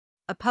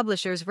A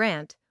Publisher's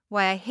Rant,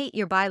 Why I Hate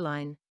Your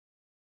Byline.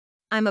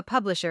 I'm a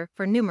publisher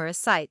for numerous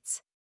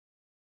sites.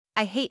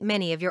 I hate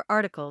many of your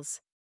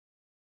articles.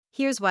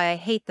 Here's why I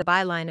hate the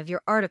byline of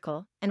your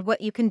article and what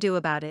you can do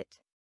about it.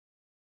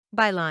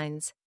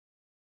 Bylines.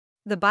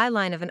 The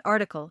byline of an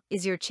article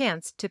is your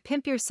chance to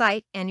pimp your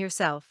site and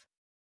yourself.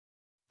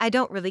 I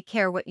don't really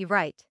care what you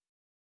write.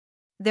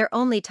 The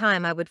only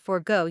time I would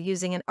forego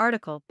using an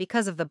article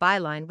because of the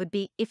byline would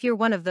be if you're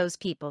one of those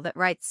people that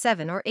writes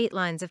 7 or 8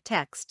 lines of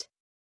text.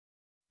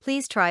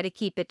 Please try to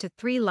keep it to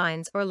 3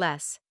 lines or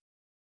less.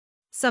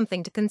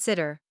 Something to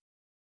consider.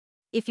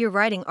 If you're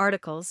writing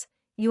articles,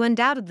 you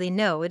undoubtedly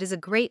know it is a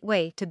great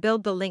way to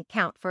build the link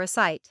count for a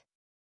site.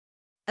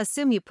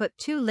 Assume you put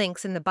 2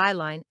 links in the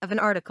byline of an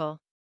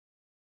article.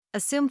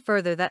 Assume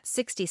further that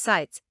 60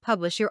 sites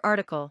publish your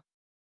article.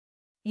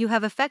 You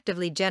have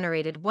effectively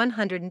generated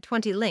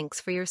 120 links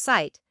for your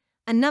site,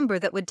 a number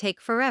that would take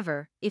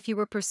forever if you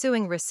were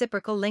pursuing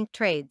reciprocal link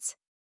trades.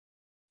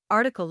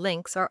 Article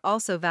links are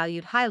also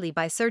valued highly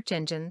by search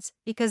engines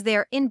because they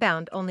are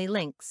inbound-only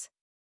links.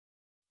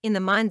 In the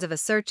minds of a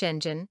search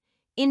engine,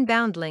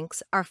 inbound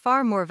links are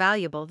far more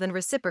valuable than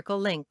reciprocal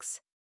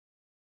links.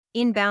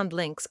 Inbound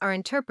links are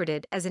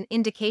interpreted as an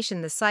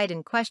indication the site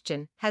in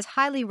question has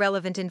highly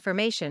relevant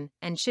information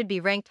and should be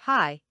ranked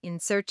high in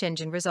search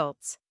engine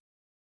results.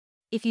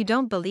 If you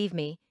don't believe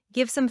me,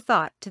 give some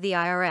thought to the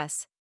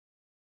IRS.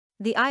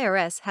 The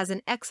IRS has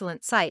an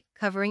excellent site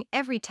covering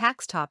every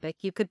tax topic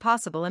you could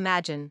possibly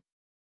imagine.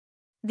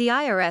 The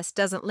IRS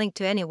doesn't link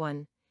to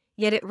anyone,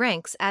 yet it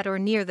ranks at or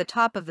near the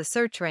top of the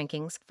search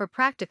rankings for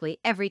practically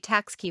every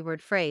tax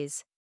keyword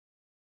phrase.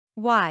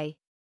 Why?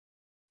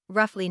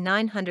 Roughly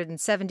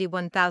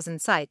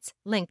 971,000 sites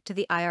link to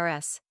the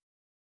IRS.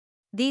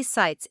 These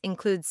sites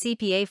include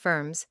CPA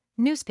firms,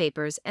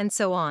 newspapers, and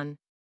so on.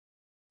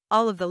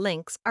 All of the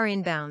links are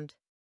inbound.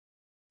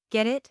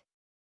 Get it?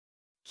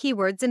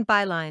 Keywords and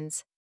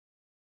bylines.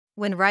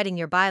 When writing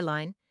your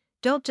byline,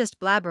 don't just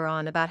blabber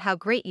on about how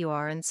great you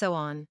are and so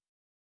on.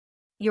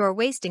 You are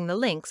wasting the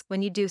links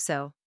when you do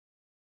so.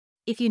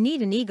 If you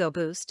need an ego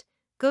boost,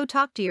 go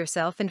talk to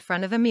yourself in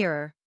front of a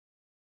mirror.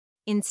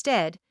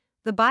 Instead,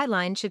 the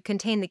byline should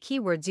contain the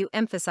keywords you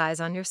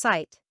emphasize on your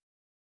site.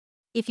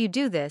 If you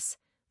do this,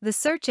 the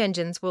search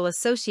engines will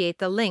associate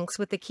the links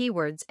with the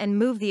keywords and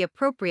move the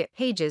appropriate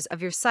pages of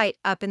your site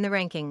up in the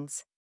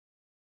rankings.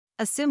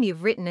 Assume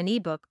you've written an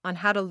ebook on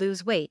how to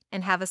lose weight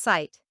and have a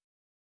site.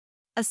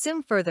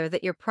 Assume further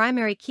that your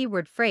primary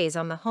keyword phrase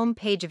on the home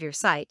page of your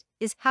site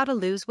is how to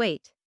lose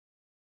weight.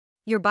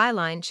 Your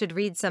byline should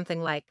read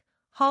something like,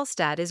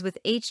 Hallstatt is with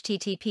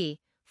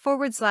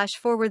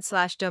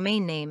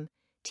http://domain name,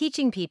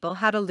 teaching people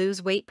how to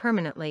lose weight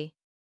permanently.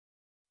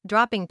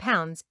 Dropping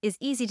pounds is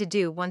easy to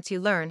do once you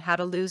learn how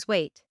to lose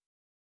weight.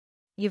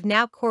 You've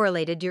now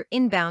correlated your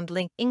inbound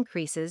link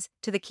increases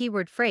to the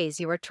keyword phrase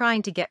you are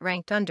trying to get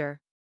ranked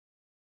under.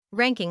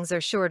 Rankings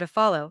are sure to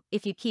follow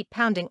if you keep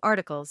pounding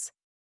articles.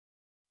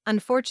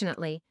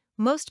 Unfortunately,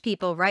 most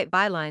people write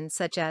bylines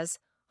such as,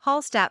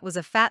 Hallstatt was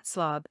a fat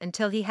slob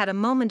until he had a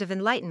moment of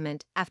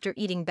enlightenment after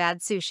eating bad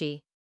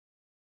sushi.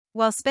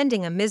 While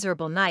spending a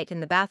miserable night in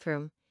the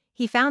bathroom,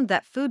 he found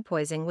that food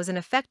poisoning was an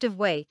effective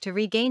way to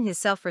regain his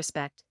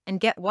self-respect and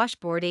get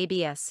washboard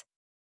ABS.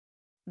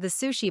 The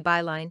sushi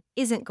byline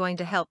isn't going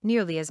to help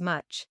nearly as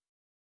much.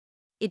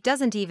 It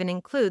doesn't even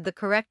include the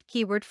correct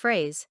keyword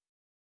phrase.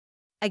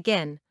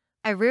 Again,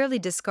 I rarely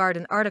discard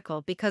an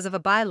article because of a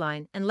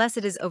byline unless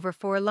it is over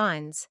 4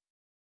 lines.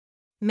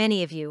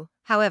 Many of you,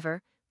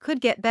 however,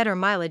 could get better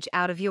mileage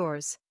out of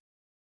yours.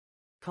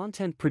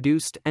 Content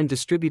produced and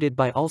distributed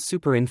by All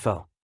Super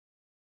Info.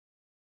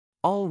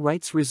 All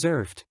rights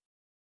reserved.